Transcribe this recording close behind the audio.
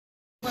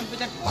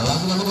Lagi-lagi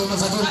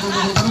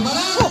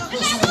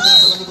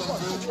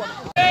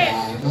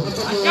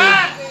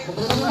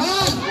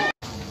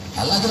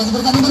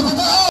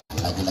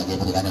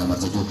berikan nomor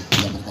 7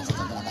 yang berikan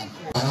secara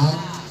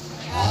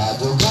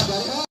juga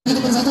dari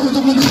bersatu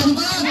untuk memberikan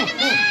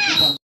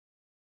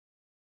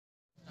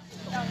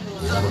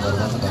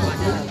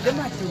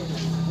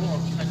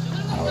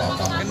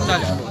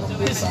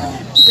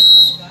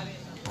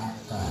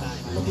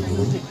lebih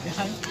dulu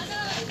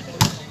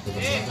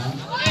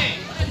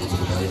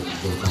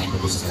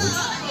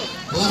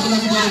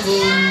lagi dari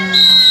tim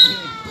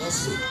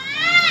PSI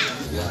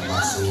yang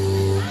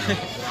masih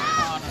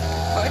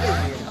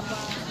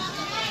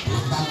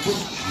belum bangkit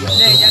yang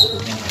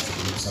masih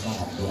belum bisa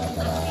menghadapi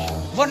antara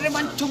Bon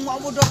mancung mau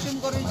bodok tim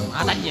kori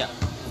aja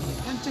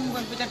mancung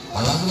bukan pecah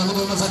lagi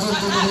nomor 1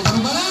 untuk memberikan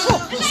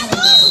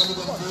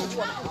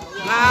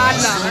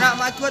Balas anak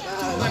macuat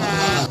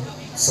mana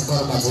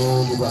skor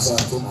masih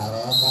dikuasai tim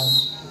Arloka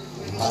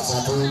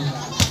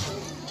 4-1.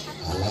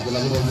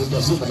 Lagi-lagi dari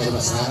PBVSI pada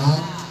Serangan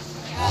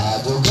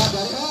juga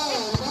dari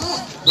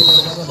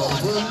diperlukannya dari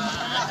tim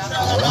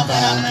Arloka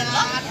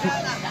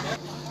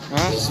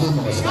PBVSI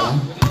mengusulkan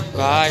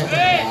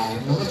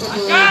nomor 7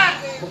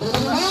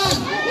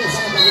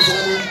 sangat bagus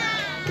sekali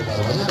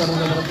diperlukannya dari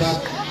nomor 4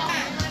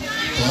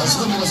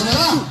 PBVSI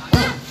mengusulkan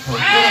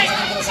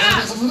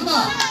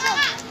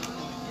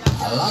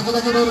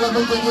lagi-lagi dari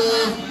lambung tinggi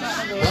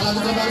bola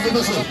terbaru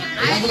PBVSI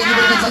lagi-lagi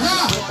berikan saja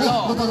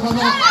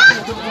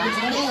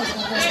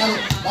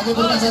lagi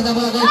berikan saja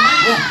bola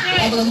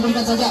lagi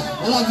berikan saja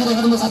lagi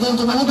dengan nomor 1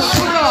 untuk mengubah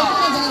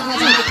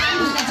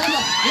berikan saja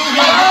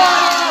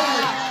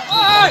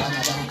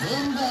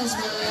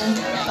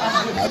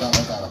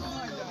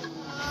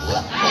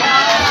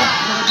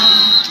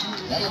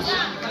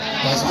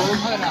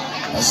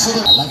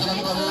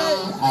lagi-lagi dari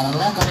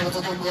Arloka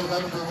menutup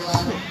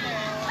pukulan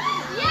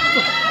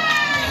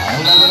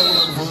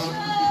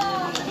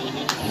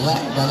ya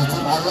dari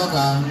tim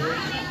Arloka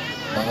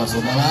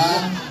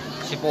mengusulkan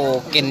si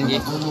pokin ji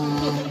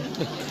pukulan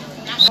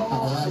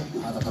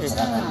atau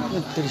serangan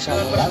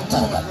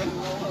lancarkan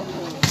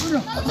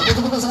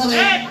betul-betul sekali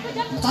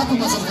tapi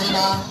masih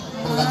terima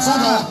bukan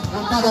saja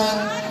umpan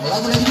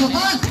lagi-lagi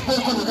umpan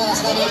pukul di keras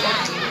sekali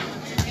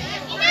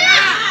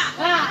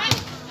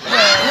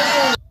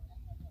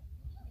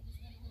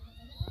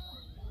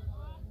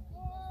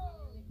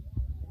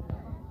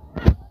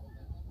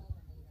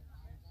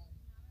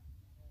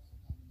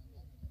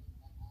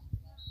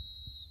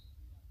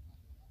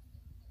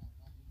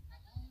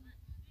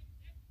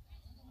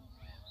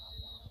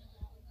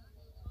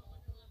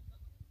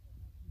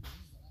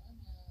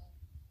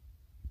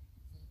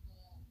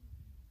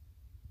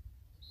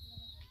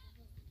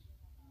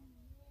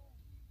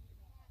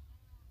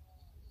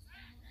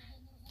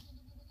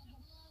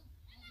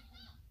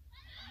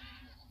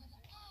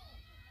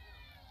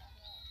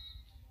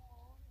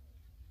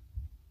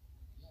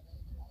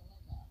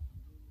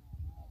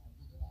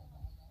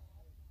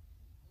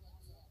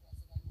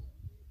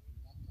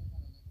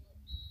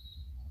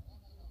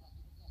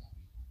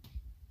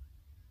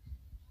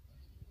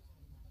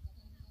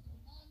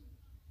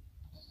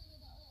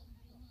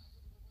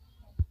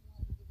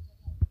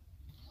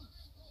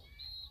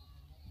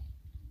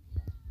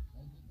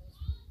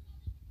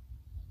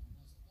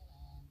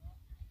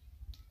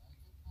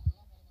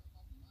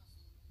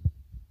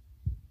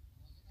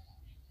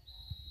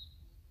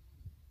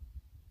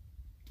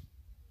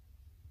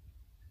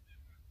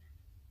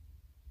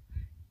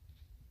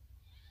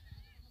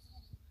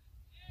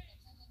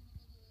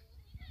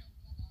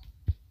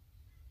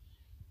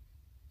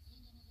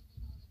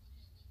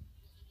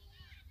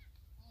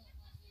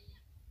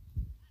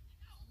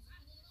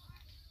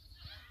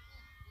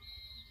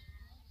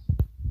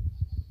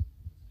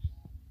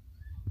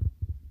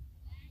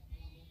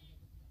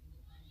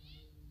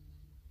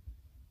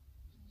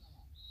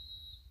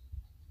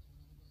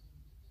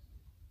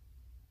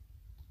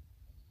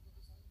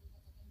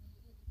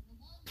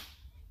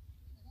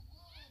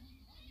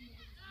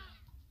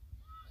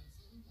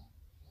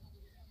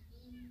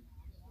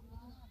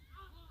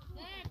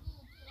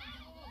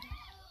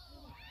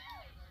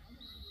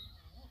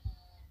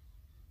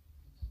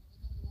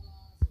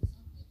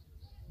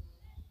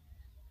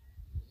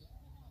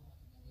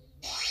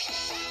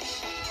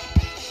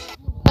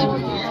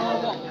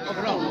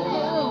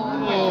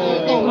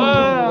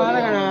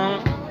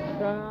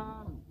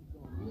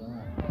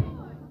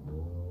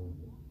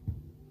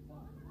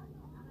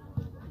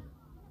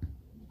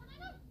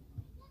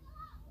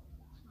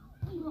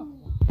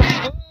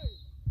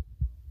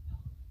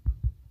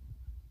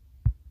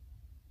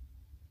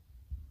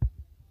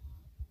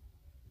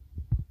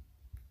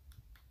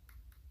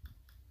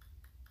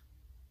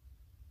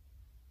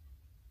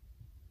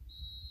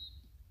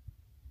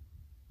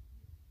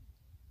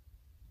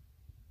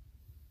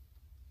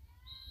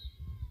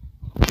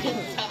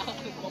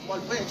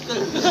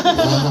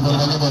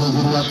Keberkannya dari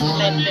Firwati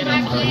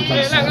memberikan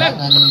serangan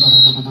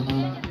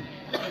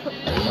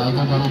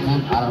yaitu dari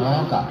tim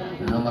Arloka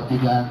nomor 3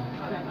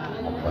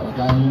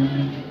 memberikan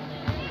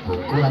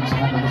Pukulan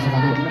sangat bagus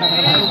sekali.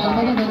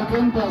 Dari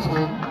tim PSB.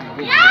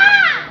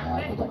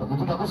 Tidak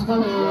begitu bagus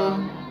sekali.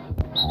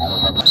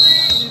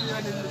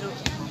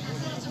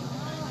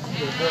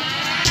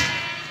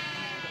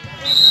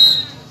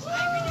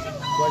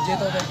 Wajah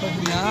tau dari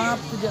pembina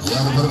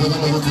Yang berbeda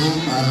dari tim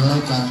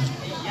Arloka.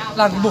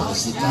 Langbuh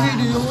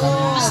video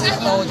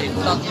tahu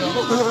cinta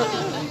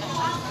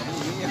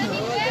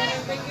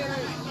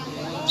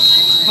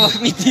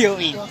video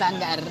itu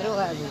nggak ru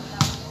aku.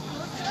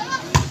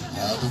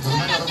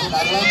 Diterima dari tim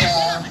Arloka.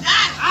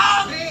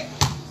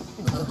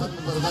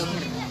 Memberikan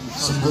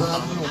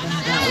semburan.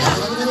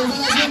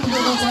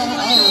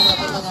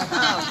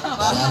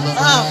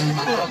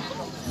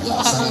 Ya,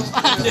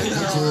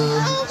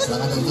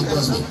 selamat dari tim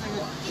PSB.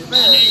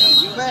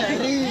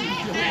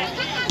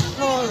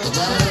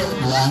 Kejar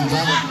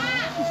belakang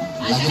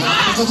lagi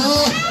tujuh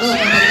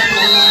memberikan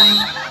peluang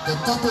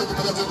tetapi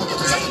kepada tim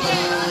keputusan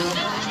dari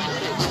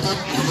Dikit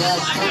hingga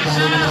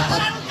baru nomor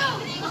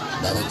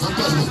 4 dari tim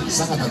PSB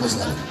sangat bagus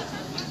sekali.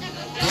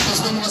 Tim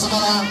PSB menguasai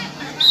bola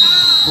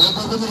belum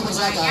berbunyi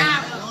dipersilakan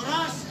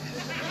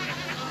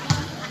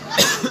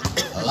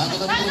lagi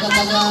memberikan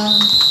saja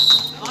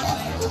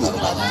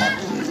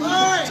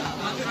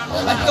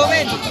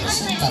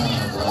tersintar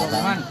ke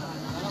belakang.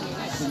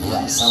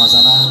 Ya,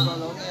 sama-sama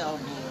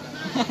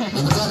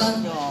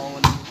dipersilakan.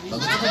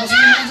 Begitu posisi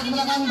masuk ke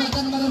belakang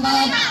berikan nomor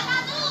 4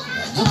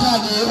 juga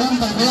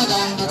diumpan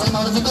belakang diterima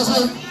oleh tim PSB.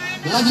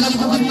 Lagi-lagi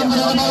publik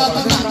memberi bola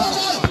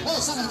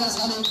sangat keras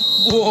sekali.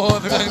 Wow,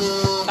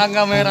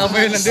 tangga merah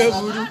mainan dia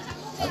buru.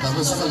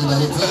 Bagus sekali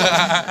dari tim.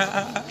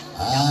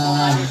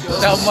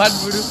 Camat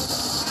buru.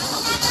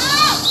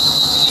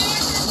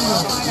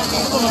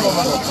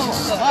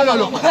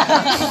 Halo.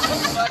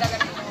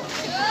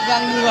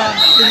 Gang dua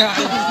tengah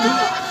itu.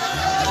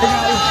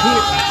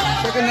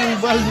 Saya kena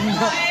bal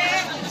juga.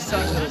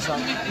 Bisa.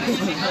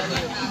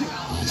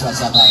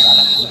 Suasana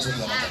sangat kucing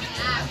ya.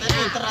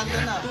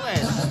 Terantena.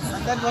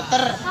 Dan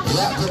water.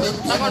 Ya, Bibit.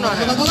 Apa no?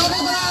 Bibit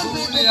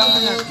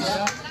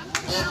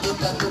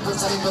dan Bibit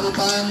saling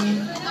berupan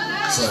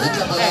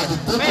sehingga bola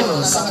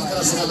dipukul sangat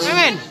keras sekali.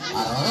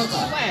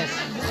 Arloka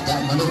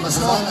tidak menerima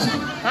serangan.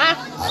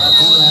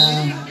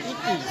 Artinya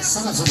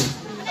sangat sulit.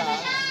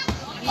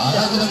 Ada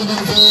lagi dari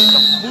tim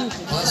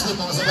PSB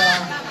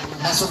mencoba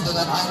masuk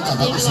dengan angka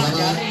bagus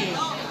sekali.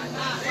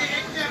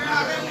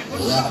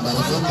 Ya,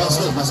 dari tim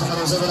PSB masuk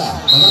menuju bola.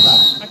 Menurut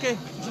Oke.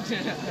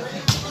 Iya.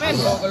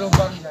 Ke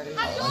lubang.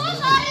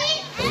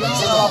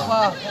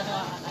 Apa?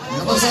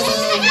 Nomor 1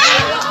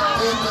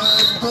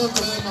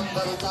 Putri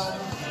memberikan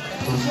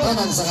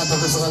umpan sangat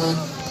bagus sekali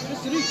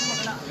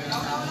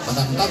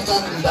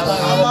menempatkan pada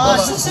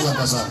posisi yang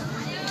kosong.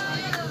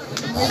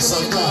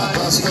 Sehingga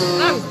PSB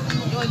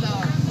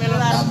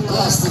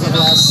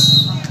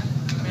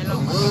 16-13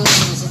 unggul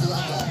selisih 2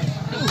 angka.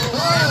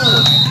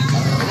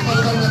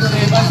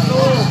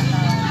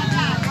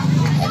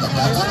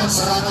 Ada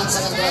serangan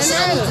sangat keras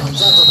sekali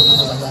terjatuh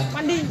begitu saja.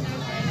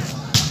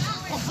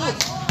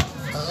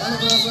 Terlalu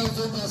keras oleh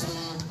tim PSB.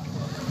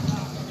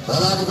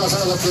 Bola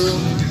dikuasai oleh tim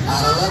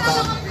Arloka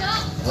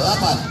 8.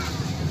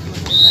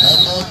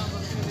 Pendek.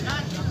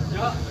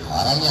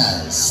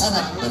 Orangnya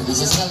sangat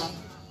berbisa sekali.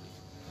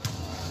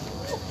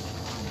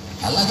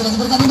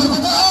 Lagi-lagi berikan nomor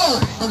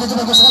 4. Begitu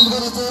bagus sekali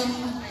dari tim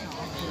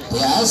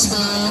PSB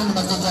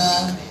nomor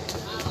 3.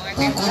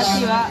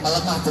 Pukulan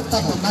melemah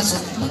tetapi masuk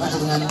begitu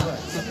dengan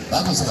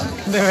bagus sekali.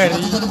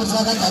 Begitu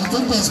dipersilakan dari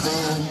tim PSB.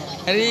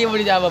 Hari mau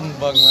dijawab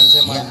bang,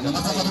 saya mau. Ya,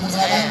 nomor 3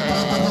 dipersilakan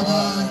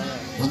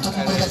untuk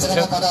memberikan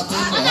serangan pada tim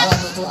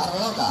lawan itu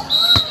Arloka.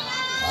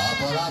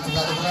 Bola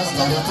tidak diperas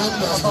dari tim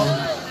PSB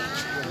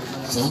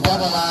sehingga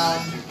bola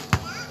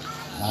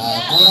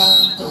kurang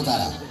ke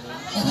utara.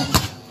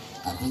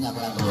 Artinya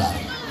kurang keluar.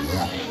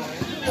 Ya.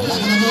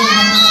 Lagi-lagi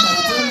dari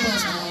tim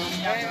PSB.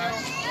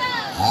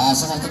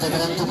 Sangat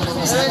ketegangan untuk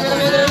menerima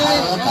serangan dari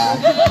Arloka.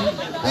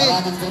 Bola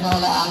diterima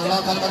oleh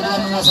Arloka berdua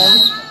menguasai.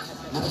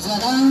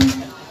 Dipersilakan.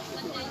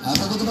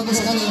 Begitu bagus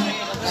sekali.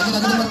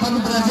 Lagi-lagi nomor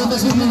 4 berhasil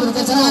PSB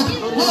memberikan serangan.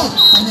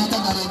 Ternyata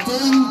dari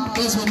tim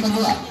PSB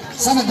berdua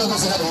sangat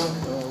bagus sekali.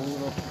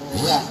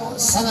 Iya,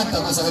 sangat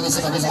bagus sekali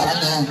sebagai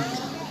arahnya.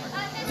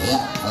 Iya,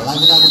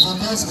 lagi-lagi tim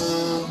PSB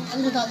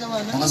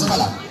menguasai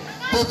bola.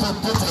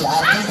 Putri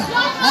artinya.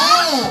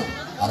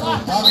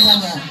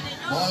 Rupanya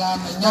bola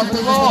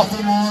menyamping ke sebelah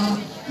timur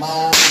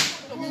mau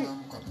minum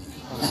kopi.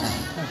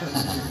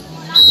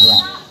 Iya,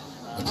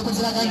 itu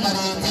persilakan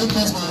dari tim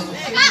PSB.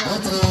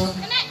 Putri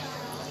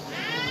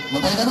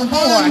memberikan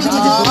umpan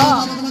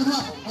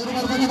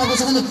nomor 2 bagus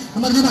sekali.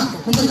 Nomor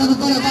 5 memberikan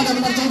umpan pada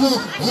nomor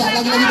 7. Ya,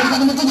 lagi-lagi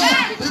berikan nomor 7.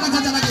 Berikan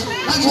saja lagi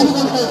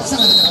dibuka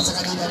sangat keras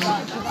sekali dari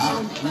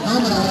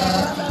nomor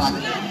 4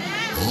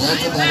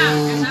 yaitu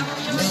dari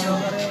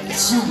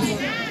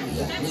Sumi.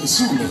 Ya,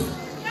 Sumi.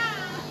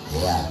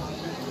 Ya,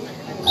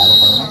 ada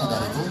permainan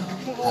dari itu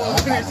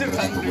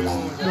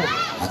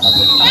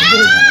ataupun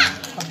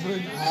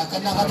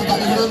kenapa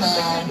tidak diterima,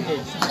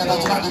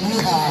 kenapa cuma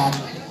dilihat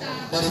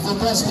dari tim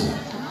PSB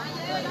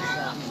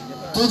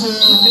 7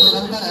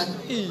 memberikan kanan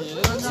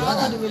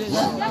serangan.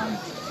 Ya,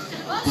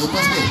 tim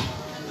PSB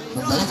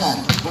Memberikan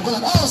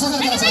pukulan, sangat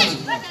keras sekali.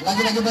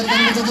 Lagi-lagi berikan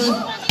saja,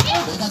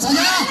 berikan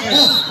saja.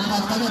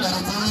 Umpan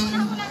dari tim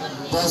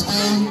PSB.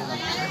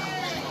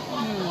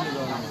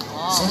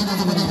 Sulit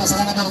untuk menimpa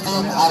serangan dari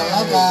tim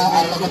Arloka.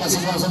 Arloka masih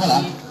bola.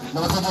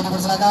 Nomor 7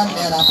 dipersilakan,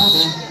 merah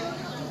putih.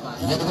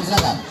 Ia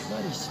dipersilakan.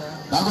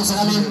 Bagus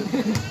sekali.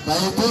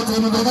 Baik Putri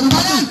memberikan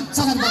umpan,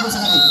 sangat bagus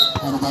sekali.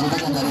 Baru-baru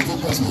dari tim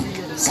PSB,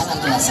 sangat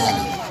keras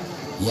sekali.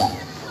 Ya,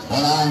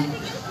 bola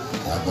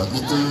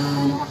begitu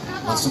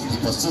masuk di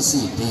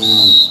posisi di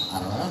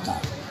Arloka.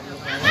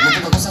 Begitu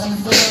bagus sekali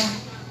bola.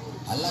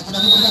 Lagi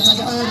diberikan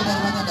saja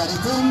umpan dari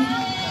tim.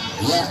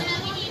 Ya,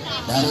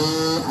 dari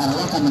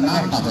Arloka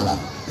menambah bola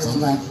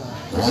sehingga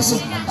wasit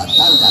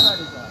membatalkan.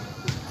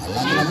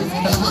 Lagi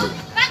memberikan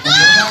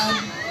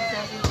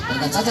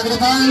saja ke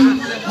depan.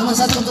 Nomor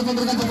 1 untuk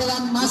memberikan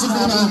pukulan masih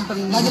bola.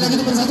 Lagi-lagi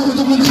nomor 1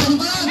 untuk memberikan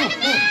umpan.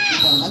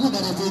 Umpannya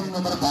dari tim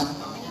nomor 4.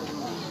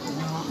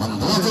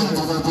 Membuat tim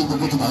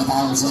begitu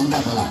batal sehingga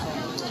bola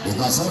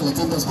dikuasai oleh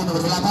tim PSB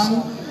nomor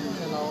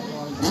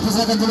 8.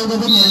 Dipersilakan dulu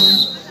bebennya.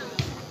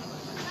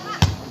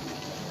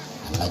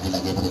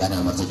 Lagi-lagi berikan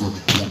nomor 7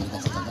 yang berikan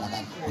saja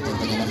belakang untuk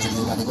penyamar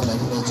Zulfan Sebagai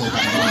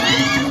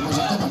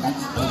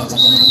berikan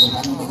saja nomor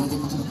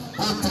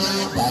Putri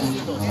dari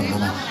nomor 5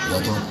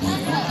 yaitu di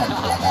umpan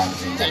ke belakang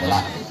sehingga bola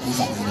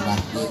bisa diterima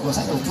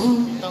dikuasai oleh tim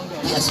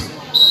PSB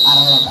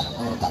Arloka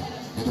nomor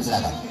 4.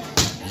 Dipersilakan.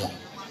 Ya,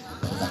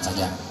 berikan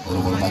saja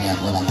buru-buru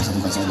banyak bola bisa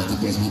dikuasai oleh tim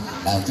PSB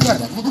dan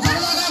tidak itu ke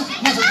belakang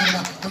masuk ke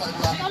nomor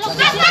 2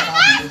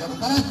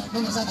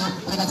 nomor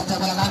 1 berikan saja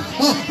belakang.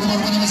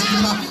 Buru-burunya masih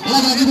terima.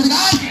 Lagi-lagi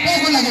berikan.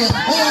 Lagi.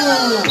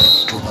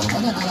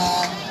 Buru-burunya bola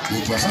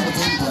dikuasai oleh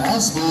tim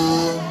PSB.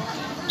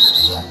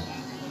 Ya.